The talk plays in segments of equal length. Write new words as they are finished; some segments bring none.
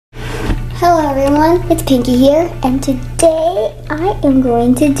Hello everyone, it's Pinky here, and today I am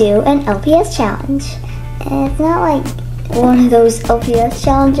going to do an LPS challenge. And it's not like one of those LPS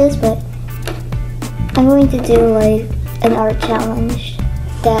challenges, but I'm going to do like an art challenge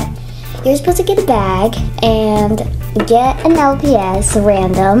that you're supposed to get a bag and get an LPS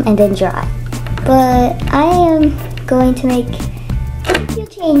random and then draw it. But I am going to make a few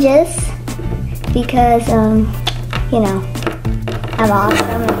changes because, you know, I'm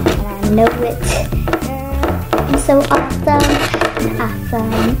awesome and I know it. I'm so awesome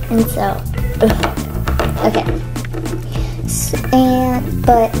and so, okay.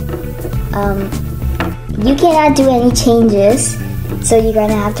 But you cannot do any changes, so you're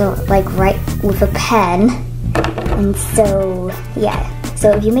gonna have to like write with a pen. And so, yeah.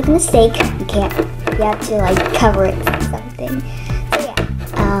 So if you make a mistake, you have to like cover it with something. So yeah,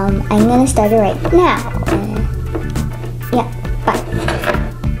 I'm gonna start it right now. Yeah, bye.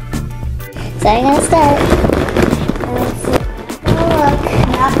 So I'm gonna start. Let's see.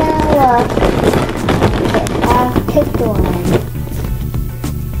 Not gonna look. Okay, I've picked one.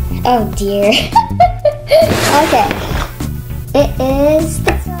 Oh dear. Okay. It is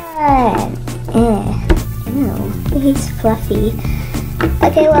this one. Ew, he's fluffy.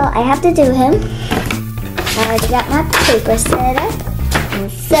 Okay, well, I have to do him. I already got my paper set up.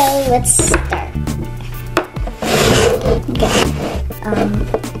 And so, let's start. Okay.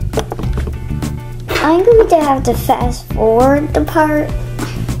 I'm going to have to fast forward the part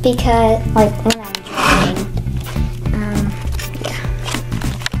because, like, when I'm drawing. Yeah.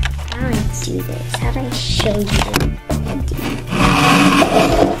 How do I do this? How do I show you?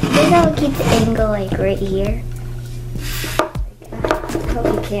 Maybe I'll keep the angle, like, right here. I hope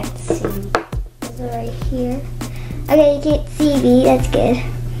you can't see. Is it right here? Okay, you can't see me. That's good.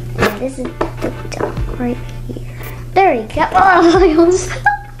 And this is the dot right here. There we go. Oh, I almost.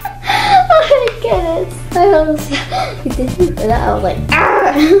 Oh my goodness. I almost. You did that. I was like,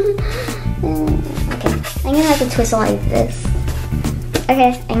 ah. Okay, I'm gonna have to twist like this.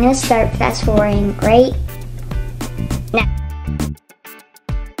 Okay, I'm gonna start fast forwarding right now.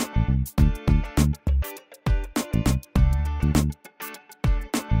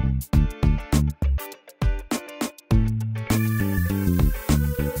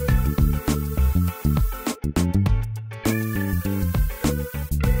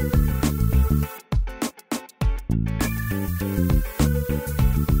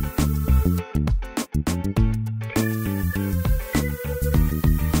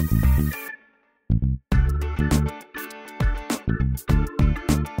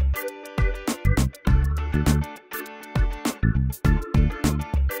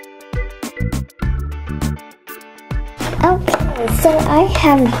 Okay, so I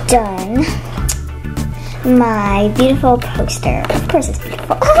have done my beautiful poster. Of course it's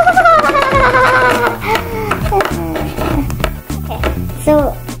beautiful. Okay,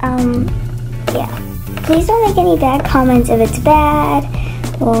 so, yeah. Please don't make any bad comments if it's bad,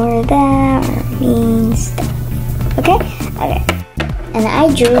 or that, or mean stuff. Okay? Okay. And I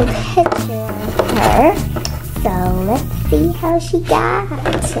drew a picture of her, so let's see how she got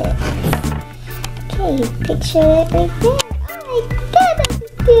it. Okay, picture it right there. Oh my god, that's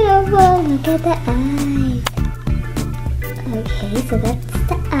beautiful. Look at the eyes. Okay, so that's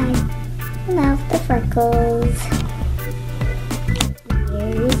the eye. Now the freckles.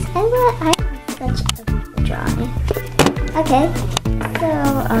 Ears. I have such a beautiful drawing. Okay, so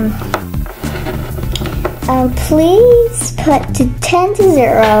please put to 10 to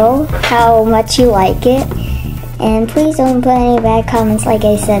 0 how much you like it. And please don't put any bad comments like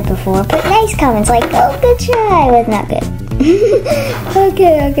I said before. Put nice comments like, oh, good try, but not good.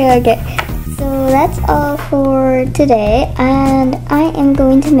 Okay. So that's all for today. And I am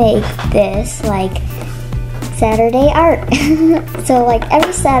going to make this like Saturday art. So like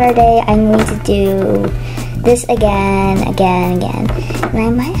every Saturday I'm going to do this again. And I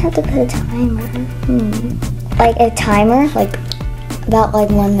might have to put a timer. Like a timer, like about like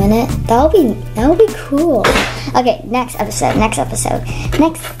 1 minute. That would be cool. Okay, next episode, next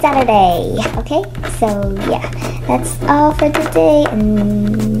Saturday. Okay, so yeah, that's all for today.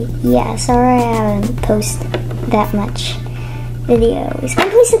 And yeah, sorry I haven't posted that much videos. But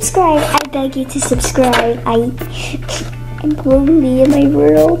please subscribe. I beg you to subscribe. I'm lonely in my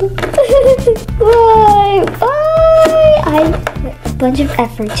world. Bye. I put a bunch of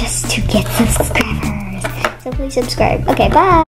effort just to get subscribers. So please subscribe. Okay, bye.